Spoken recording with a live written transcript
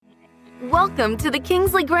Welcome to the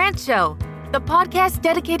Kingsley Grant Show, the podcast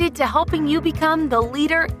dedicated to helping you become the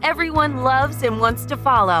leader everyone loves and wants to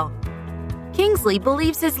follow. Kingsley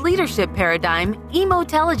believes his leadership paradigm,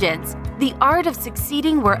 emotelligence, the art of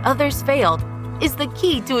succeeding where others failed, is the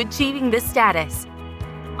key to achieving this status.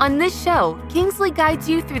 On this show, Kingsley guides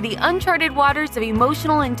you through the uncharted waters of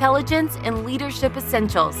emotional intelligence and leadership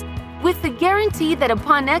essentials, with the guarantee that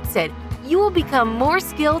upon exit, you will become more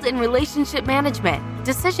skilled in relationship management,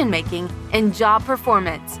 decision-making, and job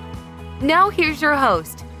performance. Now here's your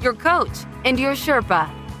host, your coach, and your Sherpa,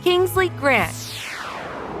 Kingsley Grant.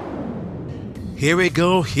 Here we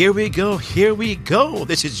go.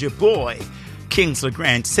 This is your boy, Kingsley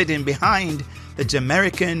Grant, sitting behind the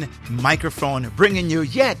Jamaican microphone, bringing you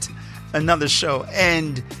yet another show.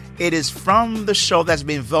 And it is from the show that's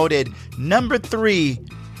been voted number 3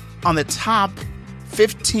 on the top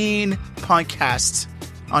 15 podcasts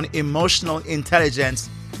on emotional intelligence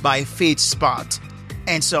by FeedSpot.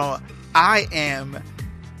 And so I am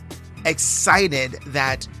excited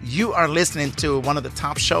that you are listening to one of the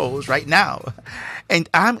top shows right now. And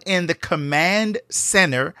I'm in the command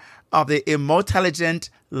center of the Emotelligent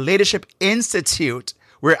Leadership Institute,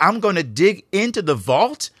 where I'm going to dig into the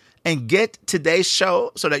vault and get today's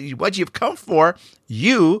show so that what you've come for,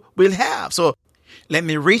 you will have. So let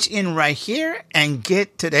me reach in right here and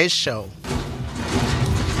get today's show.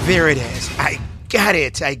 There it is. I got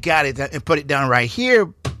it. And put it down right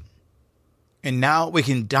here. And now we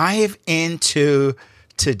can dive into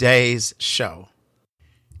today's show.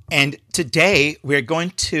 And today we're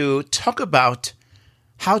going to talk about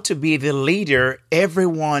how to be the leader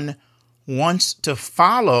everyone wants to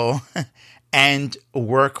follow and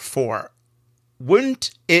work for.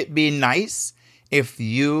 Wouldn't it be nice if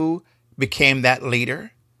you became that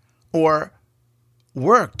leader or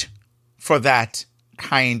worked for that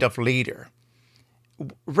kind of leader?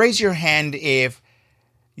 Raise your hand if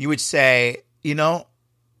you would say,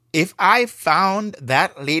 if I found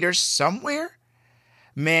that leader somewhere,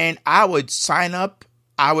 man, I would sign up.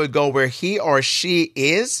 I would go where he or she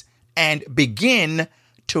is and begin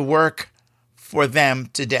to work for them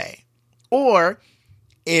today. Or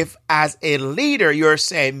if as a leader, you're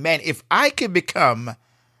saying, man, if I could become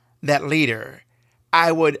that leader,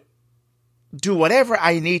 I would do whatever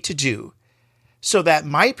I need to do so that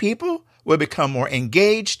my people will become more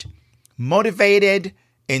engaged, motivated,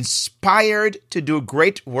 inspired to do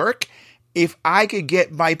great work. If I could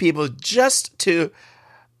get my people just to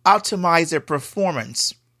optimize their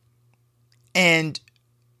performance and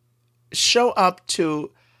show up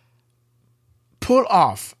to pull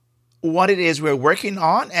off what it is we're working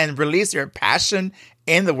on and release their passion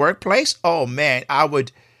in the workplace, oh man, I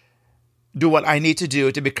would do what I need to do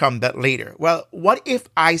to become that leader. Well, what if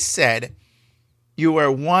I said you were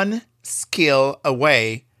one skill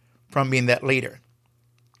away from being that leader?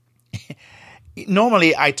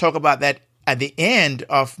 Normally, I talk about that at the end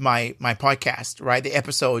of my podcast, right? The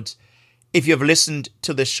episodes. If you've listened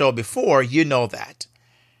to the show before, you know that.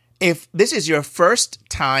 If this is your first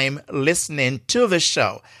time listening to the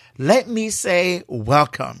show, let me say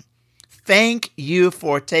welcome. Thank you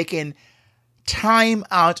for taking time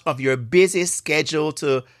out of your busy schedule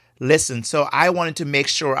to listen. So I wanted to make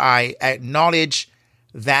sure I acknowledge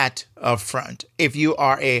that up front. If you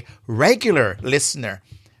are a regular listener,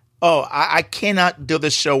 I cannot do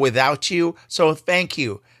the show without you. So thank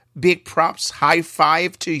you. Big props, high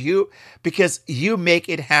five to you because you make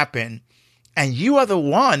it happen. And you are the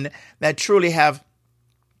one that truly have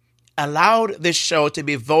allowed this show to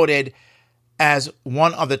be voted as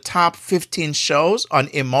one of the top 15 shows on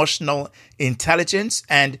emotional intelligence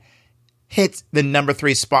and hit the number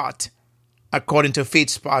 3 spot according to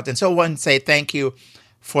FeedSpot. And so I want to say thank you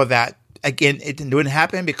for that. Again, it didn't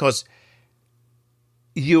happen because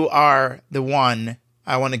you are the one.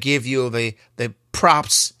 I want to give you the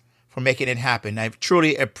props for making it happen. I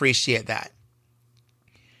truly appreciate that.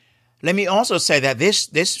 Let me also say that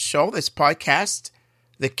this show, this podcast,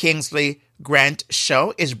 the Kingsley Grant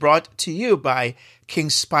Show, is brought to you by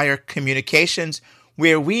Kingspire Communications,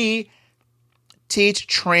 where we teach,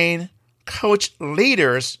 train, coach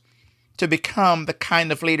leaders to become the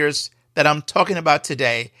kind of leaders that I'm talking about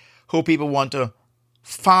today, who people want to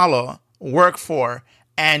follow, work for,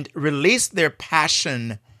 and release their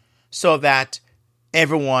passion so that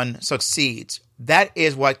everyone succeeds. That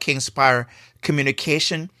is what Kingspire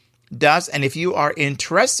Communication does. And if you are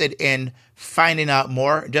interested in finding out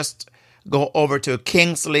more, just go over to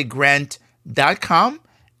kingsleygrant.com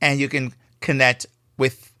and you can connect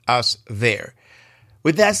with us there.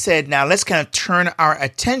 With that said, now let's kind of turn our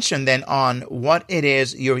attention then on what it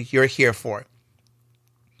is you're here for.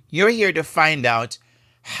 You're here to find out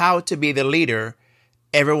how to be the leader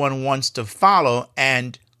everyone wants to follow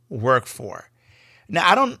and work for. Now,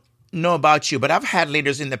 I don't know about you, but I've had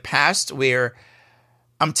leaders in the past where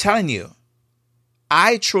I'm telling you,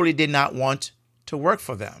 I truly did not want to work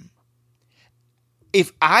for them.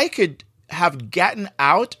 If I could have gotten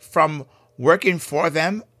out from working for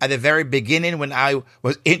them at the very beginning when I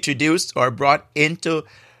was introduced or brought into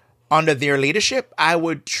under their leadership, I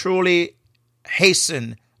would truly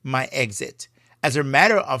hasten my exit. As a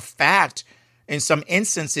matter of fact, in some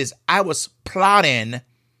instances, I was plotting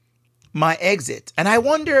my exit. And I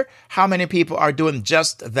wonder how many people are doing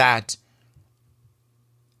just that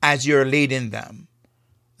as you're leading them.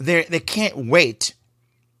 They can't wait.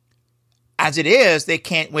 As it is, they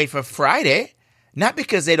can't wait for Friday, not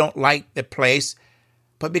because they don't like the place,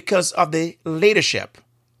 but because of the leadership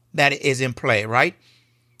that is in play, right?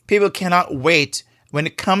 People cannot wait. When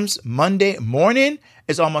it comes Monday morning,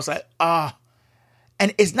 it's almost like,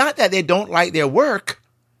 And it's not that they don't like their work.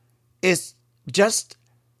 It's just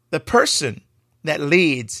the person that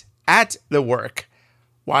leads at the work,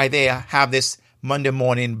 why they have this Monday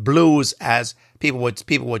morning blues, as people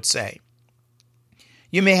would say.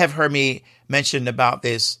 You may have heard me mention about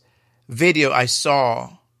this video I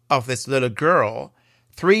saw of this little girl,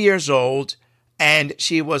 3 years old, and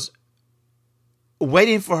she was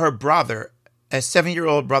waiting for her brother, a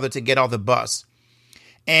 7-year-old brother, to get off the bus.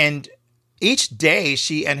 And each day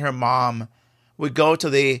she and her mom would go to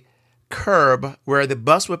the curb where the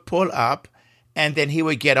bus would pull up, and then he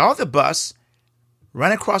would get off the bus,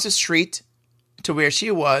 run across the street to where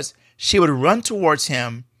she was. She would run towards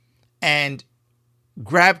him and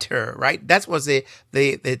grabbed her, right? That was the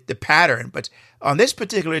pattern. But on this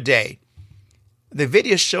particular day, the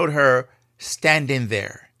video showed her standing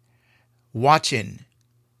there, watching,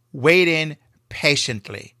 waiting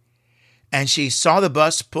patiently. And she saw the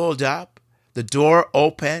bus pulled up, the door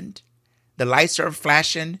opened, the lights are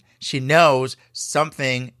flashing. She knows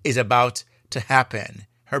something is about to happen.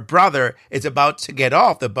 Her brother is about to get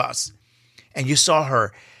off the bus. And you saw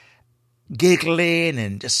her giggling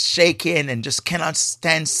and just shaking and just cannot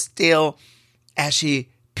stand still as she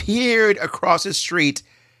peered across the street,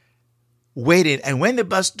 waiting. And when the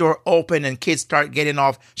bus door opened and kids start getting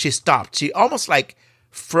off, she stopped. She almost like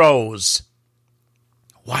froze,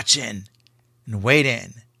 watching and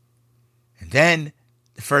waiting. And then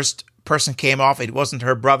the first person came off. It wasn't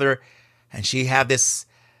her brother. And she had this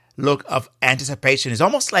look of anticipation. It's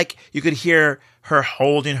almost like you could hear her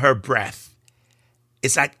holding her breath.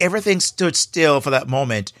 It's like everything stood still for that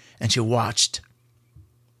moment, and she watched.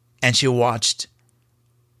 And she watched.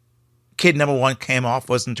 Kid number 1 came off,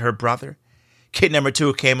 wasn't her brother. Kid number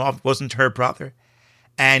 2 came off, wasn't her brother.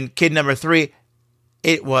 And kid number 3,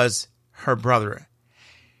 it was her brother.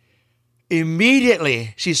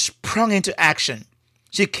 Immediately, she sprung into action.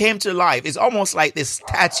 She came to life. It's almost like this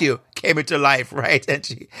statue came into life, right? And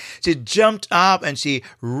she jumped up and she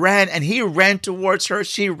ran, and he ran towards her.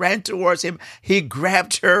 She ran towards him. He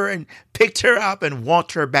grabbed her and picked her up and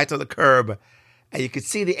walked her back to the curb. And you could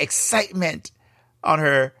see the excitement on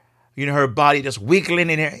her, her body just wiggling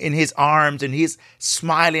in his arms, and he's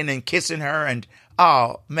smiling and kissing her. And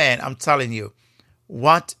oh man, I'm telling you,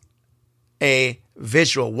 what a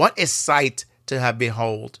visual, what a sight to have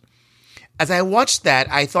behold. As I watched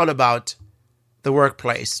that, I thought about the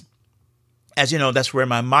workplace. As you know, that's where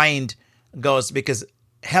my mind goes, because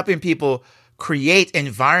helping people create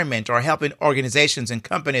environment, or helping organizations and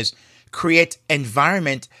companies create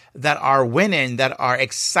environment that are winning, that are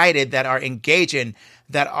excited, that are engaging,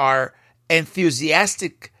 that are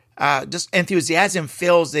enthusiastic. Just enthusiasm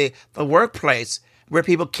fills the workplace, where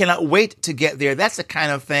people cannot wait to get there. That's the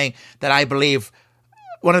kind of thing that I believe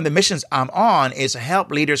one of the missions I'm on is to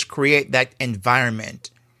help leaders create that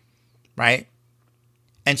environment, right?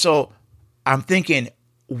 And so I'm thinking,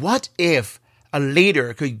 what if a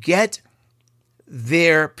leader could get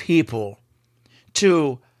their people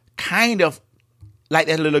to kind of, like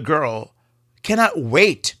that little girl, cannot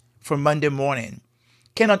wait for Monday morning,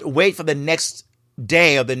 cannot wait for the next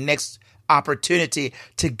day or the next opportunity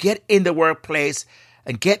to get in the workplace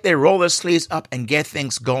and get their roller sleeves up and get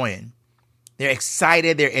things going. They're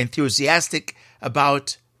excited. They're enthusiastic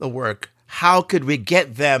about the work. How could we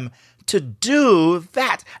get them to do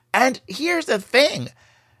that? And here's the thing.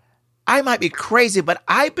 I might be crazy, but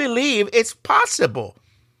I believe it's possible.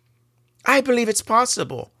 I believe it's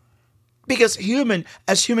possible. Because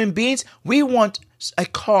as human beings, we want a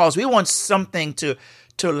cause. We want something to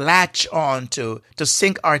latch on to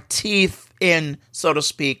sink our teeth in, so to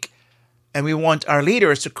speak. And we want our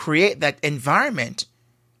leaders to create that environment,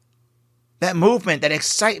 that movement, that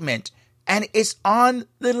excitement. And it's on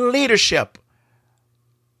the leadership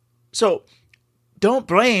So don't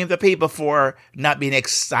blame the people for not being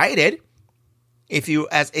excited. If you,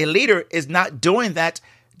 as a leader, is not doing that,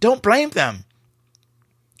 don't blame them.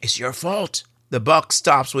 It's your fault. The buck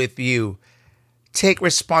stops with you. Take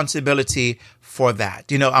responsibility for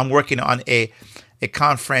that. I'm working on a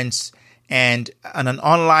conference, and on an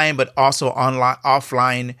online, but also online,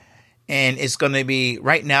 offline. And it's going to be,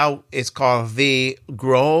 right now, it's called the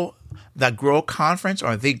Grow Conference,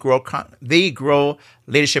 or the Grow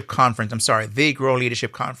Leadership Conference. I'm sorry, the Grow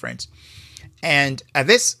Leadership Conference. And at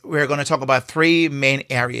this, we're going to talk about 3 main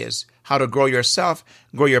areas: how to grow yourself,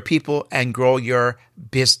 grow your people, and grow your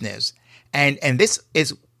business. And this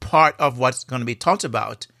is part of what's going to be talked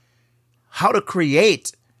about: how to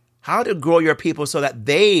grow your people so that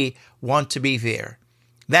they want to be there.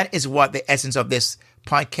 That is what the essence of this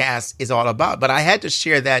podcast is all about. But I had to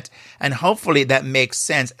share that, and hopefully that makes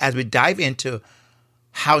sense as we dive into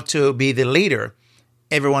how to be the leader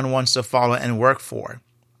everyone wants to follow and work for.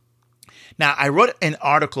 Now, I wrote an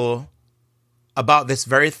article about this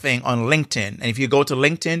very thing on LinkedIn. And if you go to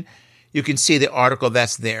LinkedIn, you can see the article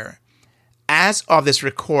that's there. As of this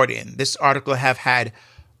recording, this article have had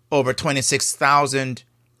over 26,000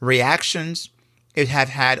 reactions. It have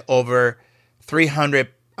had over 300,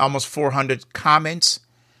 almost 400 comments,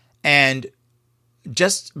 and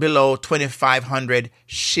just below 2,500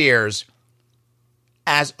 shares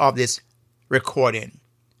as of this recording.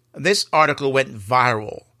 This article went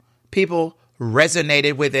viral. People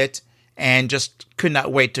resonated with it and just could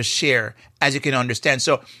not wait to share, as you can understand.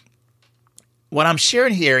 So what I'm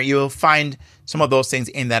sharing here, you'll find some of those things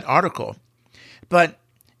in that article. But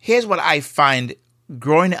here's what I find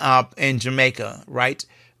growing up in Jamaica, right?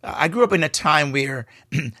 I grew up in a time where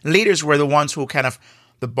leaders were the ones who kind of,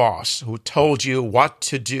 the boss, who told you what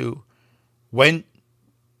to do, when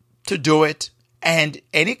to do it. And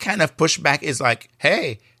any kind of pushback is like,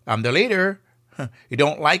 hey, I'm the leader. You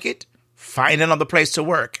don't like it? Find another place to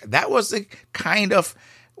work. That was the kind of,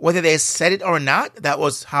 whether they said it or not, that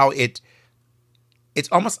was how it's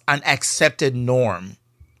almost an accepted norm.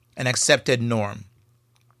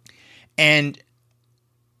 And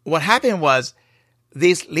what happened was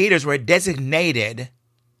these leaders were designated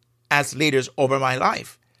as leaders over my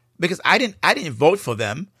life because I didn't vote for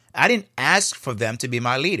them. I didn't ask for them to be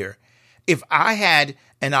my leader. If I had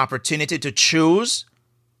an opportunity to choose,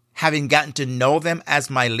 having gotten to know them as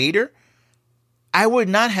my leader, I would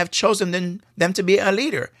not have chosen them to be a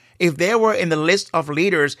leader. If they were in the list of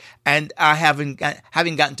leaders and I having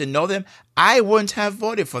gotten to know them, I wouldn't have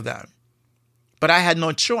voted for them. But I had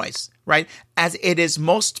no choice, right? As it is,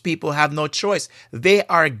 most people have no choice. They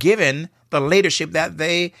are given the leadership that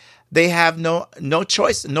they have no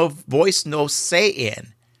choice, no voice, no say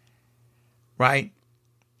in, right?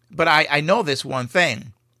 But I know this one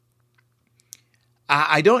thing.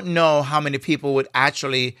 I don't know how many people would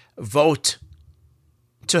actually vote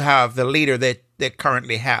to have the leader that they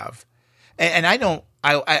currently have. And I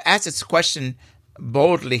ask this question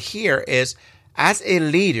boldly here is, as a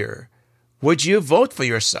leader, would you vote for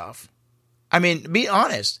yourself? I mean, be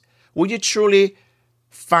honest. Would you truly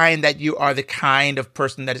find that you are the kind of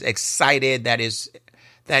person that is excited, that is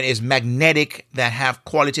magnetic, that have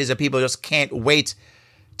qualities that people just can't wait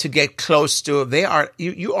to get close to?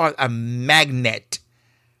 You are a magnet.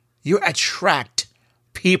 You attract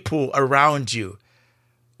people around you.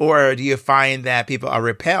 Or do you find that people are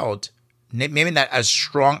repelled? Maybe not as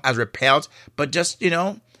strong as repelled, but just,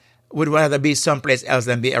 would rather be someplace else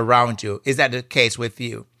than be around you. Is that the case with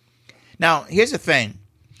you? Now, here's the thing,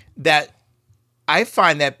 that I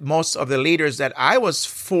find that most of the leaders that I was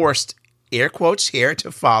forced, air quotes here,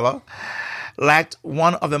 to follow, lacked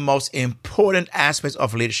one of the most important aspects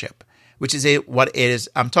of leadership, which is what it is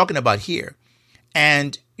I'm talking about here.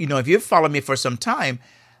 And, if you've followed me for some time,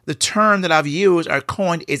 the term that I've used or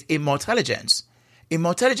coined is emotelligence.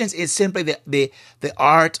 Emotelligence is simply the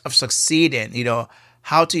art of succeeding,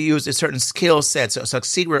 how to use a certain skill sets to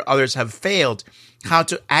succeed where others have failed, how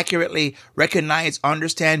to accurately recognize,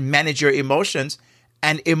 understand, manage your emotions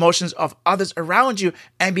and emotions of others around you,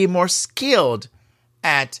 and be more skilled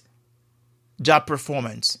at job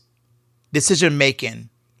performance, decision making,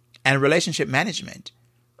 and relationship management.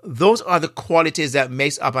 Those are the qualities that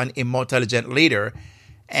makes up an emotelligent leader.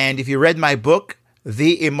 And if you read my book,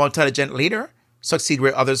 The Emotelligent Leader, Succeed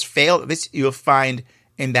Where Others Fail, this you'll find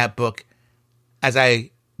in that book, as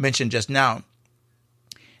I mentioned just now.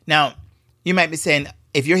 Now, you might be saying,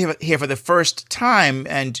 if you're here for the first time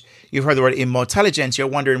and you've heard the word emotelligence, you're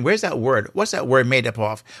wondering, where's that word? What's that word made up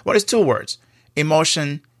of? Well, it's 2 words,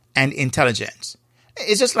 emotion and intelligence.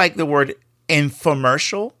 It's just like the word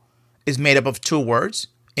infomercial is made up of 2 words,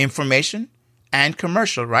 information and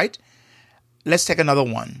commercial, right? let's take another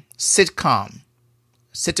one. Sitcom.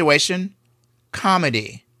 Situation,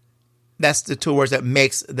 comedy. That's the two words that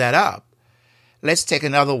makes that up. Let's take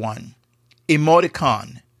another one.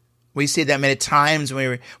 Emoticon. We see that many times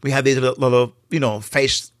when we have these little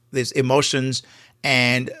face, these emotions,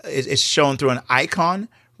 and it's shown through an icon,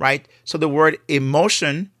 right? So the word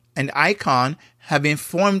emotion and icon have been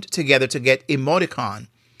formed together to get emoticon.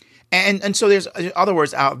 And so there's other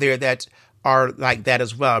words out there that are like that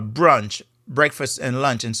as well. Brunch, breakfast and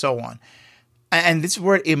lunch, and so on. And this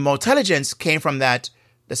word emotelligence came from the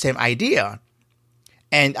same idea.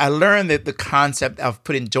 And I learned that the concept of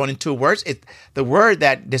joining two words, the word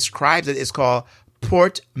that describes it is called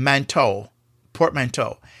portmanteau.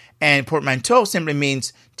 Portmanteau. And portmanteau simply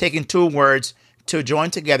means taking two words to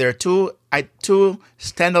join together, two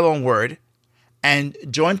standalone word, and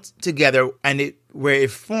join together, and where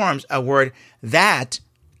it forms a word that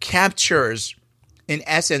captures, in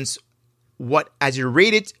essence, what, as you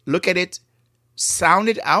read it, look at it, sound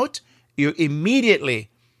it out, you immediately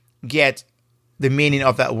get the meaning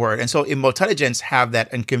of that word. And so emotelligence have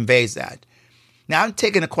that and conveys that. Now, I'm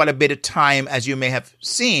taking quite a bit of time, as you may have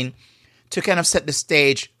seen, to kind of set the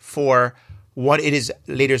stage for what it is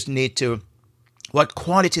leaders need to, what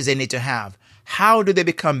qualities they need to have. How do they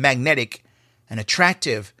become magnetic and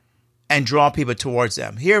attractive and draw people towards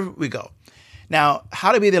them? Here we go. Now,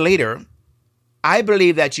 how to be the leader? I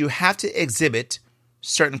believe that you have to exhibit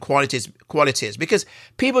certain qualities, because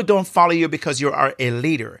people don't follow you because you are a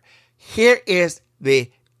leader. Here is the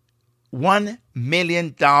 $1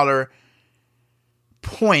 million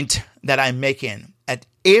point that I'm making. And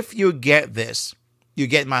if you get this, you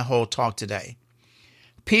get my whole talk today.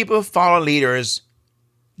 People follow leaders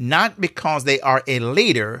not because they are a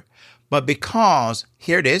leader, but because,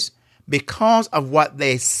 here it is, because of what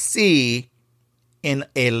they see in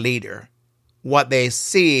a leader. What they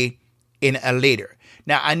see in a leader.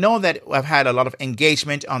 Now, I know that I've had a lot of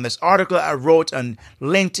engagement on this article I wrote on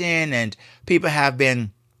LinkedIn, and people have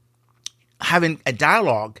been having a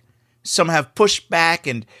dialogue. Some have pushed back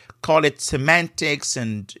and called it semantics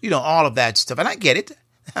and, all of that stuff. And I get it.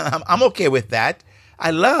 I'm okay with that. I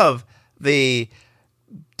love the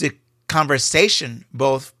conversation,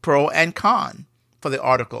 both pro and con, for the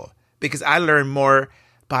article, because I learn more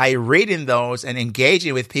by reading those and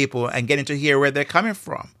engaging with people and getting to hear where they're coming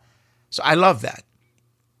from. So I love that.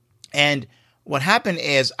 And what happened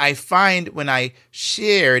is I find when I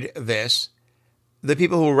shared this, the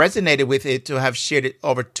people who resonated with it to have shared it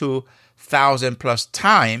over 2,000 plus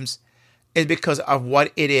times is because of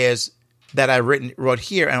what it is that I wrote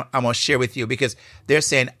here, and I'm going to share with you, because they're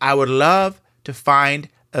saying, I would love to find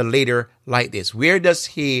a leader like this. Where does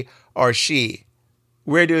he or she,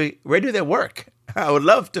 where do they work? I would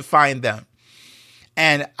love to find them.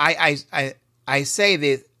 And I say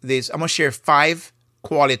this, I'm going to share five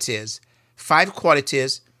qualities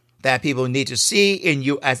that people need to see in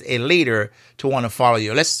you as a leader to want to follow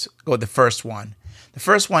you. Let's go with the first one. The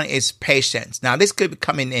first one is patience. Now, this could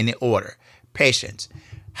come in any order. Patience.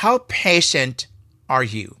 How patient are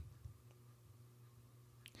you?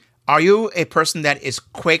 Are you a person that is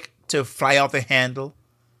quick to fly off the handle?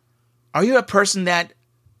 Are you a person that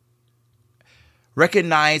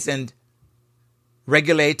recognize and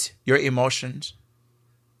regulate your emotions?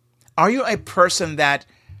 Are you a person that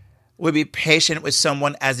will be patient with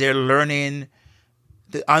someone as they're learning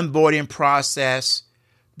the onboarding process?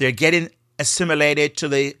 They're getting assimilated to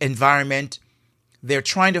the environment. They're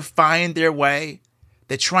trying to find their way.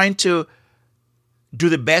 They're trying to do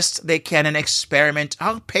the best they can and experiment.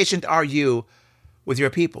 How patient are you with your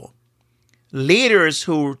people? Leaders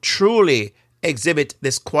who truly exhibit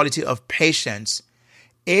this quality of patience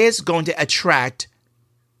is going to attract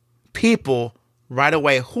people right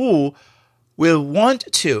away who will want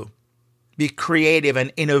to be creative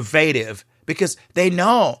and innovative because they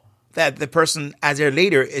know that the person as their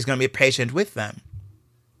leader is going to be patient with them.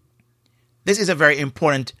 This is a very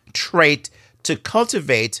important trait to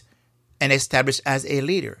cultivate and establish as a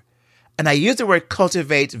leader. And I use the word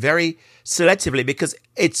cultivate very selectively because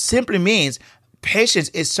it simply means patience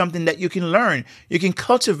is something that you can learn, you can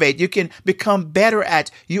cultivate, you can become better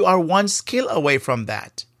at. You are one skill away from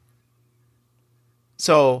that.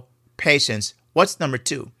 So, patience. What's number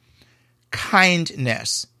two?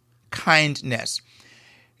 Kindness. Kindness.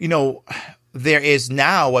 You know, there is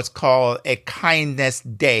now what's called a kindness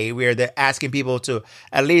day where they're asking people to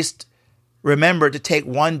at least remember to take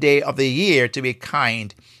one day of the year to be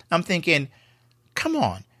kind. I'm thinking, come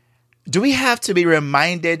on. Do we have to be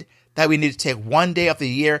reminded that we need to take one day of the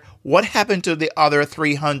year? What happened to the other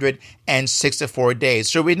 364 days?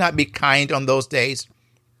 Should we not be kind on those days?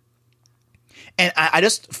 And I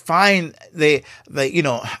just find the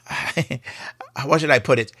what should I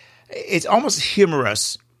put it? It's almost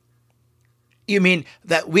humorous. You mean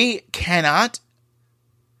that we cannot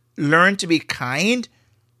learn to be kind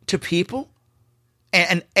to people?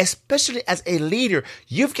 And especially as a leader,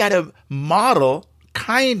 you've got to model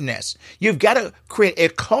kindness. You've got to create a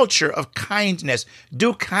culture of kindness.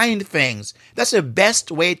 Do kind things. That's the best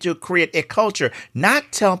way to create a culture.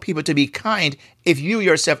 Not tell people to be kind if you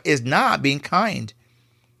yourself is not being kind.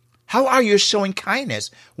 How are you showing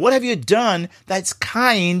kindness? What have you done that's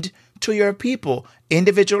kind to your people,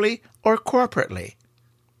 individually or corporately?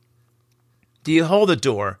 Do you hold the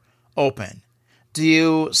door open? Do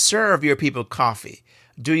you serve your people coffee?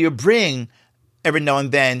 Do you bring every now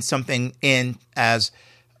and then something in as,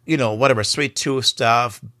 whatever, sweet tooth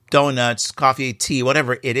stuff, donuts, coffee, tea,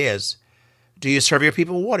 whatever it is? Do you serve your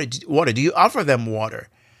people water? Do you offer them water?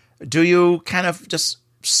 Do you kind of just,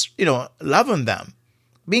 love on them,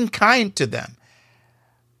 being kind to them?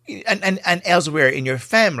 And elsewhere in your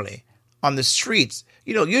family, on the streets,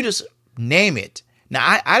 you just name it.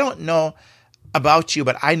 Now, I don't know about you,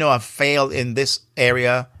 but I know I've failed in this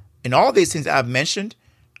area. In all these things I've mentioned,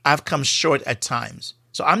 I've come short at times.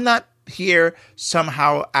 So I'm not here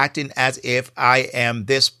somehow acting as if I am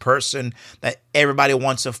this person that everybody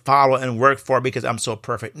wants to follow and work for because I'm so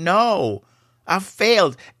perfect. No, I've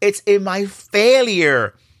failed. It's in my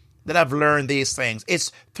failure that I've learned these things.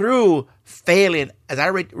 It's through failing, as I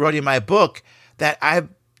wrote in my book, that I've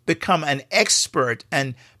become an expert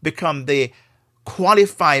and become the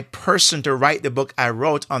qualified person to write the book I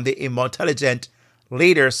wrote on the intelligent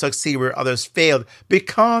leaders succeed where others failed,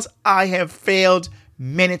 because I have failed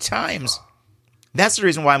many times. That's the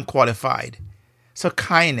reason why I'm qualified. So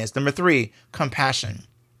kindness. Number 3, compassion.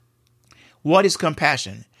 What is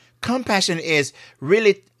compassion? Compassion is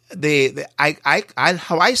really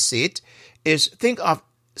how I see it is, think of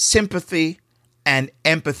sympathy and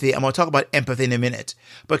empathy. I'm going to talk about empathy in a minute.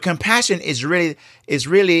 But compassion is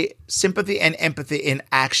really sympathy and empathy in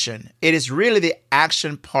action. It is really the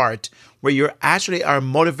action part where you actually are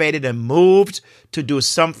motivated and moved to do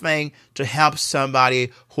something to help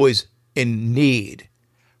somebody who is in need,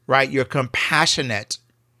 right? You're compassionate.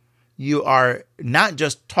 You are not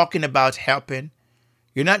just talking about helping.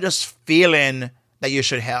 You're not just feeling that you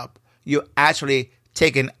should help. You actually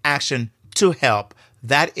taking action to help.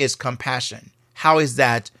 That is compassion. How is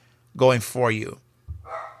that going for you?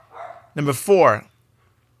 Number 4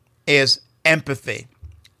 is empathy.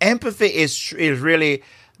 Empathy is really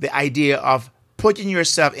the idea of putting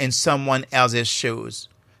yourself in someone else's shoes.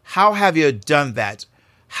 How have you done that?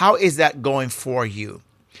 How is that going for you?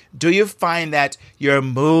 Do you find that you're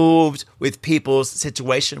moved with people's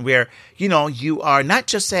situation where, you are not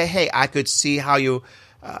just say, hey, I could see how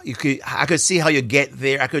I could see how you get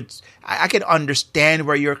there. I could understand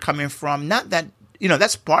where you're coming from. Not that,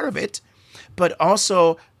 that's part of it, but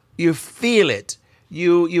also you feel it.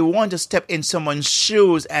 You want to step in someone's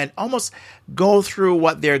shoes and almost go through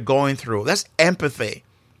what they're going through. That's empathy.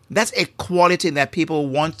 That's a quality that people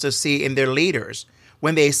want to see in their leaders.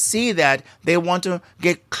 When they see that, they want to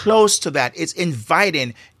get close to that. It's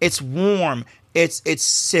inviting. It's warm. It's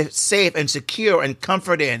safe and secure and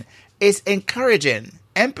comforting. It's encouraging.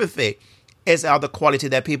 Empathy is the quality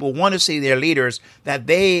that people want to see their leaders, that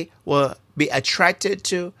they will be attracted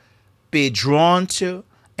to, be drawn to,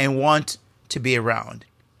 and want to be around.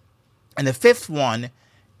 And the 5th one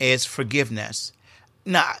is forgiveness.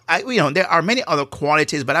 Now, there are many other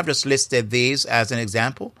qualities, but I've just listed these as an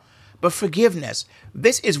example. But forgiveness,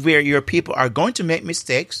 this is where your people are going to make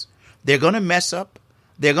mistakes. They're going to mess up.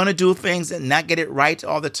 They're going to do things and not get it right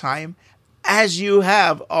all the time, as you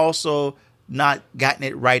have also not gotten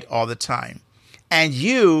it right all the time. And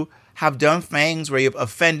you have done things where you've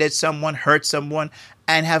offended someone, hurt someone,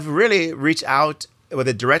 and have really reached out,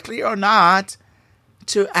 whether directly or not,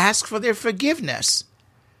 to ask for their forgiveness.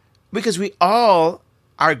 Because we all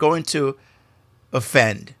are going to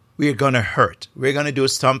offend. We're going to hurt. We're going to do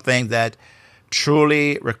something that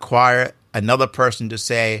truly require another person to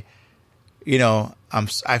say,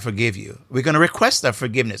 I forgive you. We're going to request that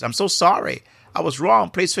forgiveness. I'm so sorry. I was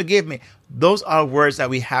wrong. Please forgive me. Those are words that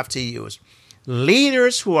we have to use.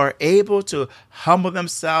 Leaders who are able to humble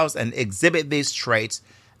themselves and exhibit these traits,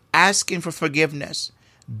 asking for forgiveness,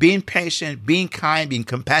 being patient, being kind, being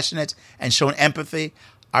compassionate, and showing empathy,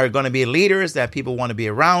 are going to be leaders that people want to be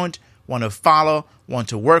around, want to follow, want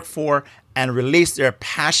to work for, and release their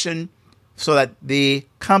passion so that the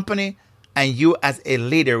company and you as a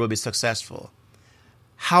leader will be successful.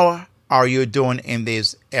 How are you doing in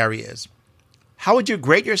these areas? How would you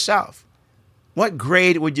grade yourself? What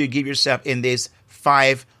grade would you give yourself in these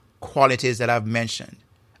 5 qualities that I've mentioned.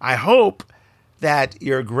 I hope that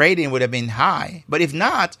your grading would have been high. But if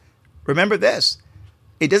not, remember this.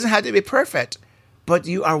 It doesn't have to be perfect, but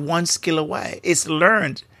you are one skill away. It's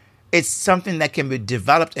learned. It's something that can be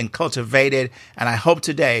developed and cultivated. And I hope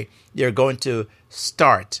today you're going to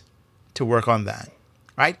start to work on that.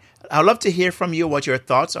 Right? I'd love to hear from you what your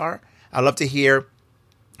thoughts are. I'd love to hear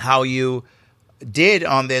how you did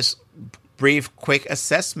on this brief, quick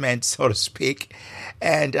assessment, so to speak.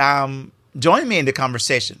 And join me in the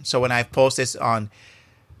conversation. So when I post this on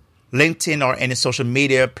LinkedIn or any social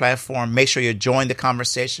media platform, make sure you join the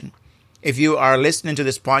conversation. If you are listening to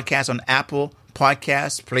this podcast on Apple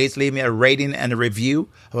Podcasts, please leave me a rating and a review.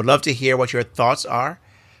 I would love to hear what your thoughts are.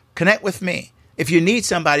 Connect with me. If you need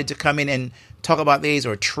somebody to come in and talk about these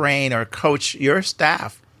or train or coach your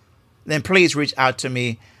staff, then please reach out to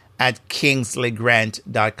me at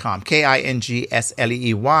KingsleyGrant.com.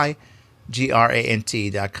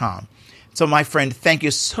 KingsleyGrant.com. So my friend, thank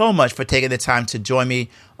you so much for taking the time to join me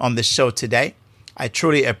on the show today. I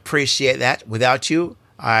truly appreciate that. Without you,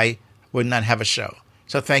 I would not have a show.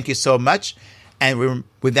 So thank you so much. And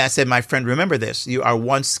with that said, my friend, remember this. You are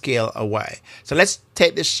one skill away. So let's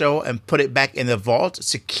take this show and put it back in the vault,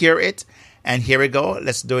 secure it. And here we go.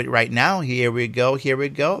 Let's do it right now. Here we go. Here we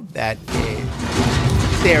go. There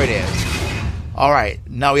it is. All right.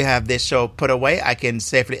 Now we have this show put away. I can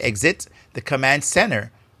safely exit the command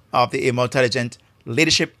center of the Intelligent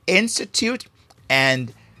Leadership Institute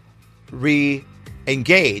and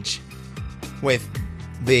re-engage with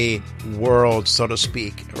the world, so to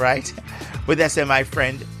speak, right? With that said, my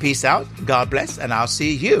friend, peace out, God bless, and I'll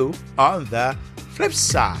see you on the flip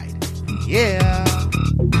side. Yeah.